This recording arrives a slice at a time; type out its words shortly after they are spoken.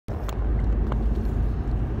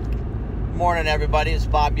morning, everybody. It's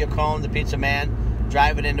Bob Yacone, the Pizzaman,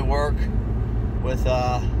 driving into work with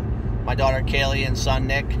my daughter Kaylee and son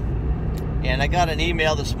Nick. And I got an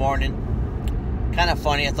email this morning, kind of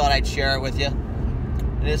funny. I thought I'd share it with you.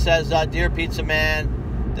 And it says, "Dear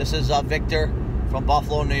Pizzaman, this is Victor from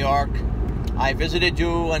Buffalo, New York. I visited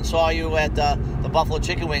you and saw you at the Buffalo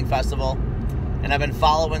Chicken Wing Festival, and I've been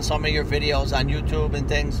following some of your videos on YouTube and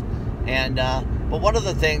things. And but one of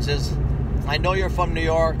the things is, I know you're from New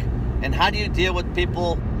York, and how do you deal with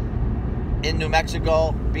people in New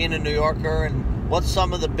Mexico, being a New Yorker, and what's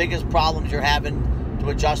some of the biggest problems you're having to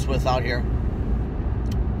adjust with out here?"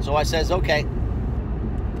 So I says, okay,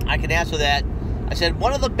 I can answer that. I said,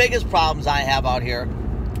 one of the biggest problems I have out here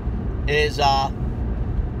is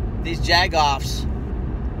these jagoffs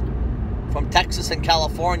from Texas and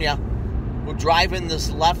California who drive in this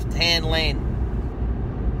left-hand lane.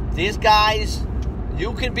 These guys,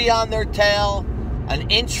 you can be on their tail, an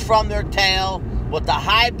inch from their tail, with the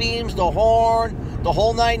high beams, the horn, the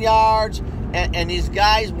whole 9 yards, and these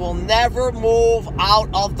guys will never move out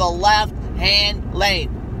of the left-hand lane.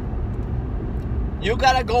 You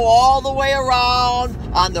got to go all the way around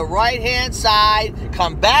on the right-hand side,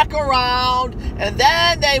 come back around, and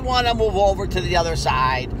then they want to move over to the other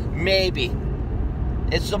side. Maybe.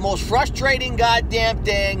 It's the most frustrating goddamn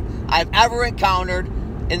thing I've ever encountered,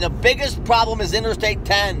 and the biggest problem is Interstate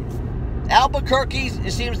 10. Albuquerque,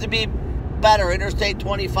 it seems to be better, Interstate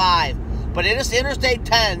 25. But Interstate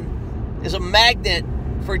 10 is a magnet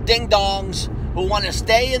for ding-dongs who want to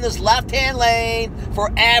stay in this left-hand lane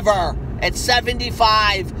forever at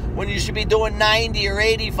 75 when you should be doing 90 or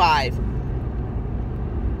 85.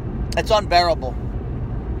 It's unbearable.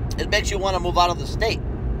 It makes you want to move out of the state.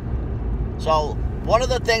 So one of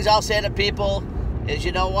the things I'll say to people is,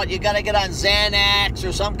 you know what, you got to get on Xanax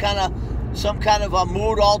or some kind of a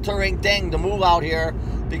mood-altering thing to move out here,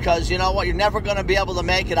 because you know what, you're never going to be able to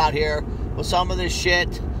make it out here with some of this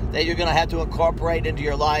shit that you're going to have to incorporate into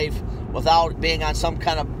your life without being on some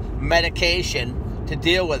kind of medication to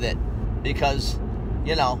deal with it. Because,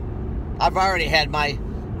 you know, I've already had my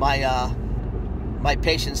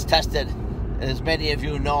patients tested, as many of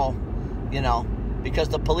you know, because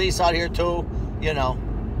the police out here too,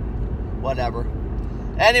 whatever.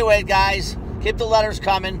 Anyway, guys, keep the letters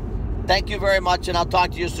coming. Thank you very much, and I'll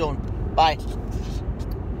talk to you soon. Bye.